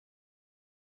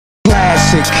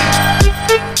Classic.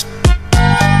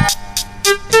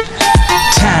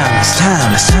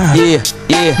 Time. Yeah.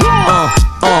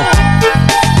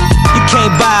 You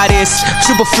can't buy this,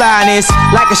 super flyness,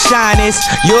 like a shyness.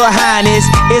 Your highness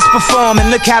is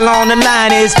performing, look how long the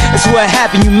line is. That's what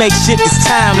happened, you make shit that's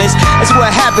timeless. That's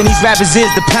what happened, these rappers is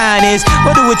the pioneers.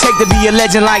 What do it take to be a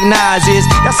legend like Nas is?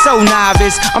 That's so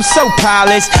novice, I'm so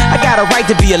polished. I got a right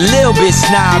to be a little bit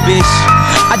snobbish.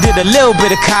 I did a little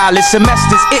bit of college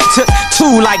semesters, it took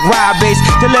 2 like Rob-Bass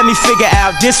to let me figure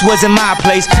out this wasn't my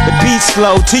place. The beat's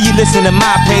slow till you listen to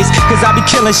my pace, cause I be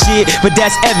killing shit, but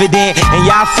that's evident, and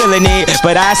y'all feeling it,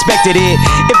 but I expected it.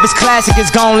 If it's classic, it's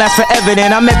gon' last forever,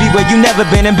 then I'm everywhere you never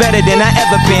been and better than I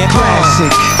ever been.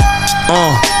 Classic.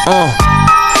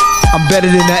 I'm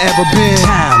better than I ever been.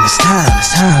 It's time.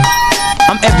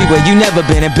 I'm everywhere you never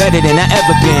been and better than I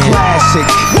ever been. Classic.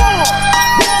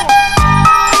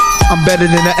 I'm better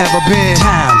than I ever been.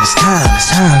 It's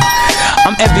time.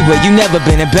 I'm everywhere you never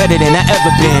been and better than I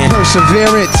ever been.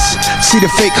 Perseverance. See the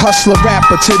fake hustler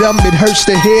rapper, to them it hurts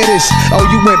to hear this. Oh,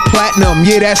 you went platinum,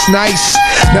 yeah, that's nice.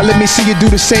 Now let me see you do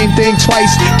the same thing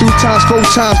twice, 3 times, 4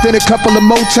 times, then a couple of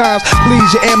more times. Please,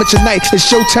 your amateur night, it's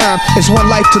showtime. It's one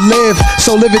life to live,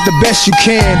 so live it the best you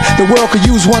can. The world could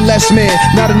use one less man.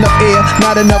 Not enough air,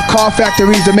 not enough car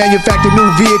factories to manufacture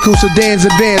new vehicles, sedans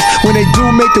and vans. When they do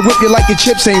make the whip, you like your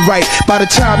chips ain't right. By the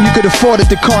time you could afford it,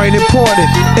 the car ain't imported.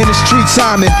 In the streets,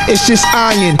 Simon, it's just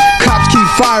iron. Cops keep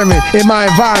firing in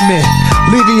my environment,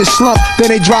 leaving you slump,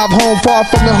 then they drive home far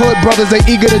from the hood. Brothers, they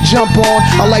eager to jump on.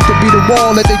 I like to be the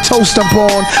wall that they toe stump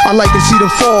on. I like to see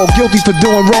them fall, guilty for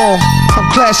doing wrong.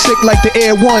 I'm classic like the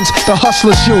Air Ones, the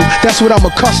hustler's you. That's what I'm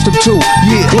accustomed to,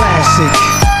 yeah. Classic.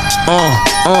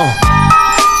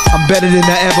 I'm better than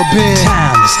I ever been.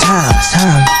 It's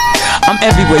time. I'm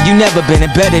everywhere you never been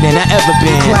and better than I ever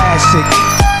been. Classic.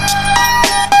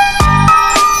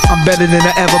 I'm better than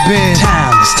I ever been.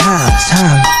 It's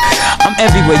time. I'm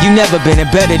everywhere you never been and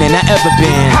better than I ever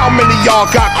been. How many y'all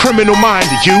got criminal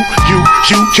minded?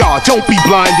 Y'all don't be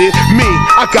blinded. Me,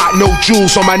 I got no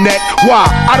jewels on my neck. Why?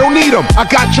 I don't need them. I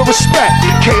got your respect.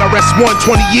 KRS One,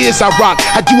 20 years I rock.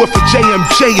 I do it for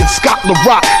JMJ and Scott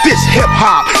LaRock. This hip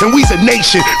hop and we's a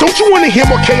nation. Don't you wanna hear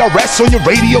more KRS on your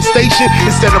radio station?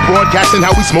 Instead of broadcasting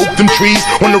how we smoke them trees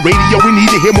on the radio, we need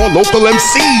to hear more local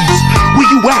MCs. Where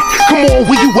you at? Come on,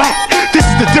 where you at? This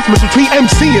is the difference between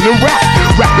MCing and rap.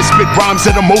 Rappers spit rhymes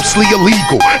that are mostly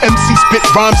illegal. MCs spit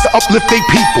rhymes to uplift their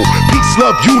people. Peace,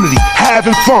 love, unity,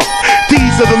 having fun.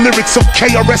 These are the lyrics of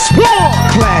KRS-One.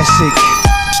 Classic.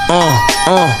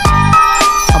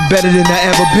 I'm better than I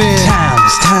ever been.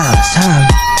 It's time.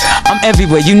 I'm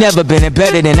everywhere you never been and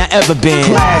better than I ever been.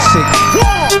 Classic.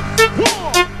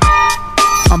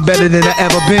 I'm better than I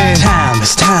ever been.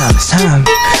 It's time.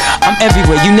 I'm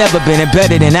everywhere you never been and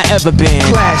better than I ever been.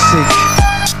 Classic.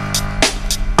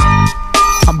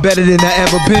 I'm better than I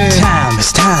ever been.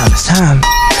 It's time.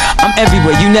 I'm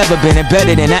everywhere you never been and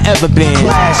better than I ever been.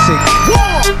 Classic.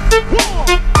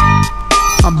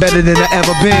 I'm better than I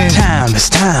ever been. It's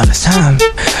time.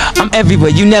 I'm everywhere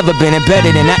you never been and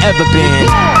better than I ever been.